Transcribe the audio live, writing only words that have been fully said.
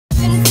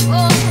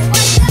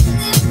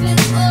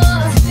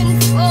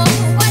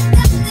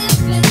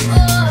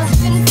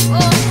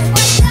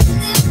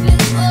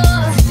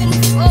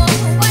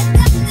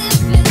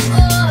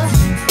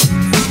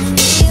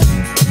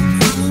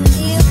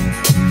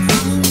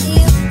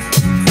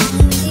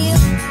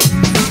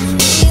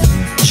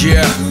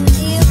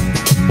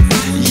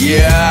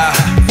Yeah,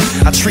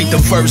 I treat the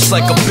verse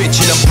like a bitch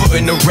and I'm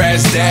putting the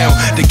razz down.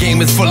 The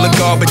game is full of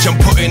garbage, I'm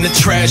putting the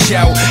trash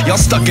out.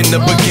 Y'all stuck in the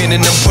beginning,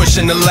 I'm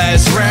pushing the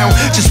last round.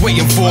 Just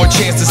waiting for a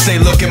chance to say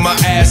look at my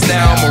ass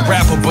now. I'm a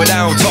rapper but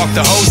I don't talk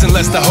to hoes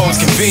unless the hoes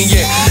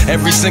convenient.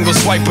 Every single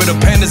swipe of the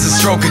pen is a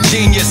stroke of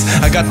genius.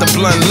 I got the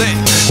blunt lit,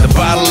 the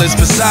bottle is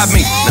beside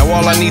me. Now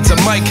all I need's a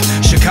mic,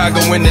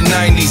 Chicago in the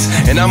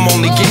 90s. And I'm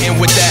only getting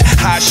with that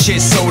hot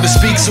shit so to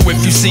speak. So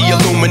if you see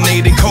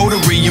illuminated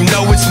coterie, you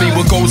know it's me.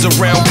 What goes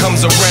around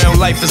comes around,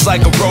 life is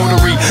like a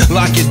rotary.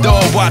 Lock your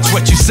door, watch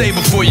what you say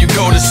before you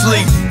go to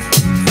sleep.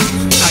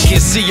 I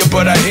can't see you,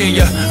 but I hear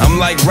you.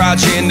 I'm like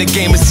Roger in the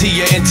game is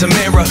Tia and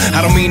Tamara. I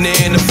don't mean to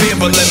interfere,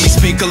 but let me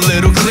speak a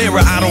little clearer.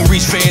 I don't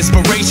reach for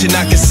inspiration,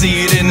 I can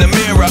see it in the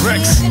mirror.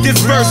 REKS. This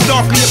verse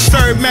darkly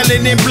absurd,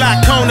 melanin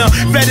black corner.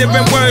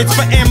 Veteran words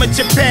for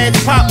amateur pads,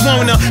 pop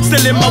Warner.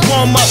 Still in my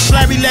warm-up,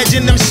 Larry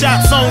Legend, them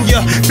shots on ya.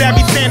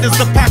 Barry Sanders,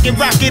 the pocket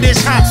rocket-ish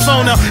hot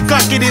sauna.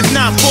 Clock it is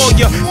not for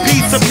ya.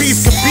 Piece of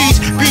peace,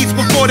 capiche. Peace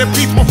before the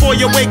peace, before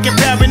you wake and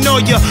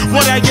paranoia.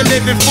 What are you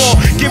living for?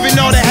 Giving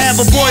all to have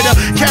a boy to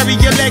carry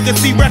your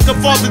legacy. Record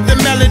fathered the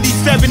melody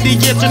 70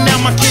 years from now.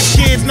 My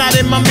kids not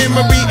in my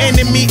memory.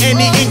 Enemy,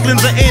 any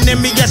inklings of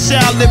enemy, I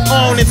shall live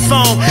on in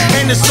song.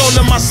 And the soul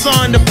of my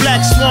son, the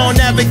Blakswon,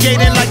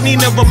 navigating like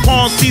Nina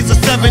upon seas of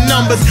 7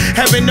 numbers.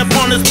 Heaven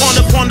upon us,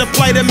 upon the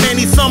flight of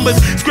many summers.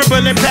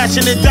 Scribbling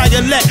passionate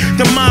dialect,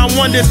 the mind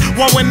wonders.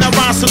 Why when I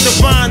rhyme so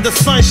divine, the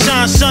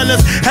sunshine shun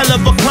us. Hell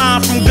of a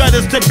climb from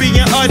gutters to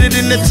being uttered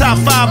in the top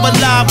 5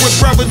 alive with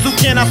brothers who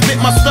cannot spit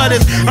my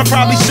stutters. I'm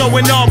probably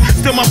showing off,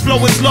 still my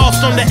flow is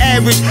lost on the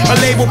average. A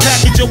label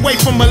package away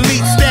from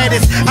elite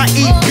status. I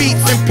eat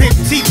beats and pick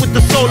teeth with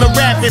the soul of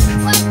rappers.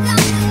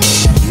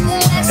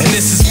 And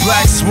this is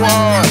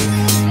Blakswon,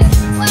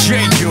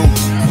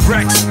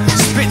 REKS,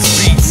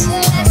 spits beats.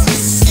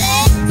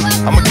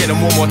 I'ma get him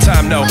one more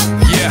time though.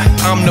 Yeah,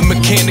 I'm the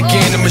mechanic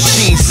and the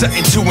machine,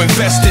 something to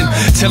invest in.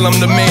 Till I'm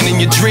the man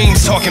in your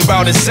dreams, talking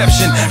about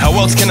inception. How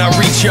else can I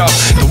reach y'all?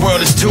 The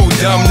world is too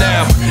dumb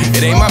now.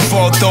 It ain't my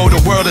fault though,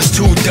 the world is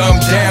too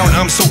dumbed down.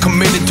 I'm so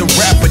committed to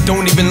rap, but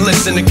don't even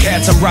listen to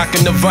cats. I'm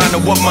rocking Nirvana,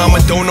 what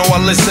mama don't know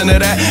I listen to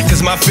that.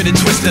 Cause my fitted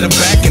twist to the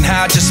back and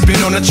how I just spit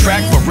on the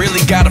track. But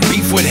really got a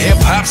beef with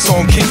hip-hop, so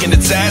I'm kicking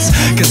its ass.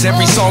 Cause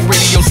every song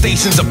radio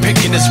stations are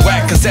picking is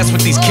whack. Cause that's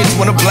what these kids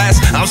wanna blast.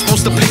 I'm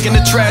supposed to pick in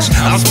the trash,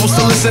 I'm supposed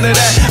to listen to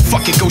that.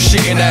 Fuck it, go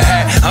shit in a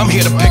hat. I'm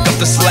here to pick up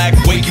the slack,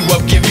 wake you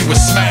up, give you a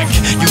smack.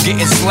 You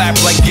getting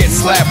slapped like get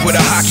slapped with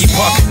a hockey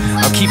puck.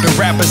 I'm keeping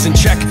rappers in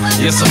check.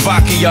 Yeah,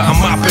 Slovakia, I'm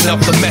mopping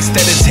up the mess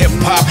that is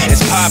hip-hop.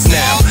 It's pop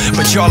now,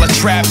 but y'all are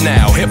trapped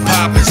now.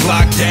 Hip-hop is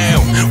locked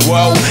down.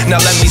 Whoa,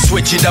 now let me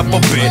switch it up a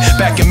bit.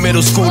 Back in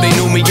middle school, they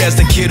knew me as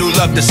the kid who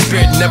loved to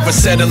spit. Never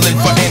settling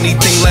for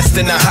anything less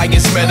than the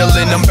highest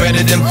medaling. I'm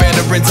better than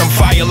veterans, I'm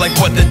fire like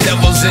what the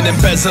devil's in.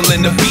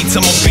 Embezzling the beats,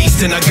 I'm a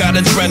beast and I got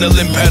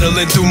adrenaline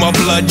pedaling through my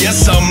blood. Yes,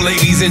 some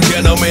ladies and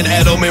gentlemen,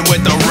 Edelman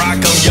with the rock.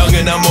 I'm young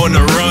and I'm on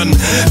the run,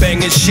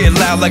 banging shit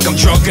loud like I'm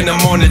drunk and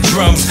I'm on the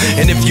drums.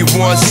 And if you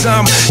want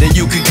some, then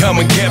you can come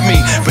and get me.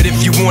 But if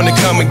you wanna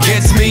come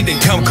against me, then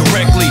come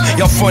correctly.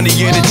 Y'all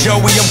funnier than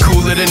Joey, I'm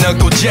cooler than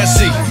Uncle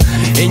Jesse.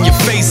 In your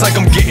face like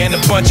I'm getting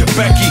a bunch of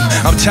Becky.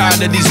 I'm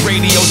tired of these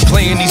radios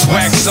playing these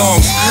whack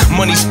songs.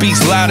 Money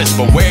speaks loudest,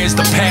 but where's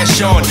the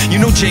passion? You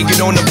know Jay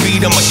get on the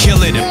beat, I'ma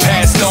kill it and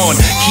pass on.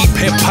 Keep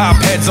hip-hop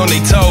heads on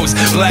their toes,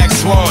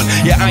 Blakswon.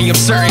 Yeah, I am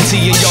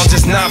certainty and y'all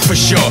just not for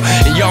sure.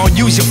 And y'all don't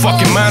use your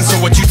fucking mind, so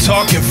what you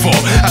talking for?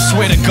 I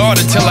swear to God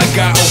until I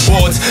got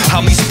awards,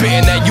 I'll be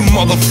spitting at you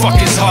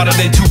motherfuckers harder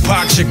than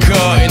Tupac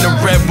Shakur. In a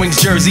Red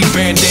Wings jersey,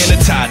 bandana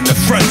tied in the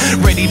front,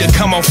 ready to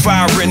come on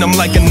fire and I'm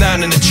like a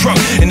 9 in the trunk.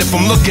 And if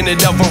I'm looking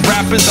at other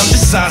rappers, I'm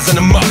just sizing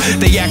them up.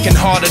 They acting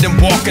harder than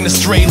walking a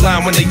straight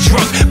line when they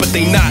drunk, but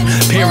they not,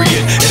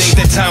 period. It ain't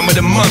that time of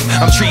the month.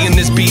 I'm treating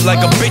this beat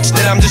like a bitch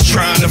that I'm just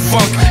trying to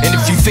funk. And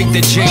if you think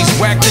that Jay's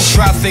whack, then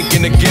try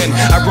thinking again.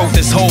 I wrote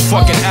this whole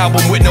fucking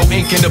album with no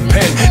ink in the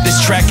pen. This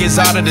track is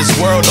out of this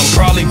world, I'm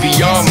probably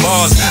beyond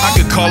Mars. I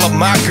could call up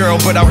my girl,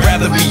 but I'd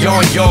rather be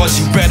on yours.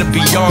 You better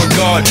be on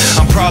guard.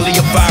 I'm probably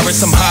a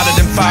virus, I'm hotter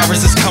than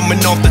viruses coming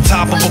off the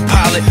top of a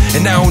pilot.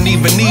 And I don't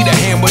even need a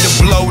hammer to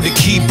blow to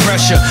keep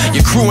pressure.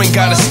 Your crew ain't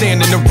gotta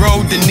stand in the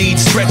road that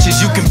needs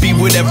stretches. You can be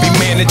with every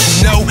man that you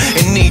know,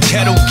 and each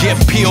head'll get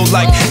peeled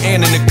like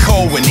Anna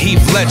Nicole and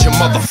Heath Ledger,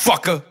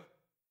 motherfucker.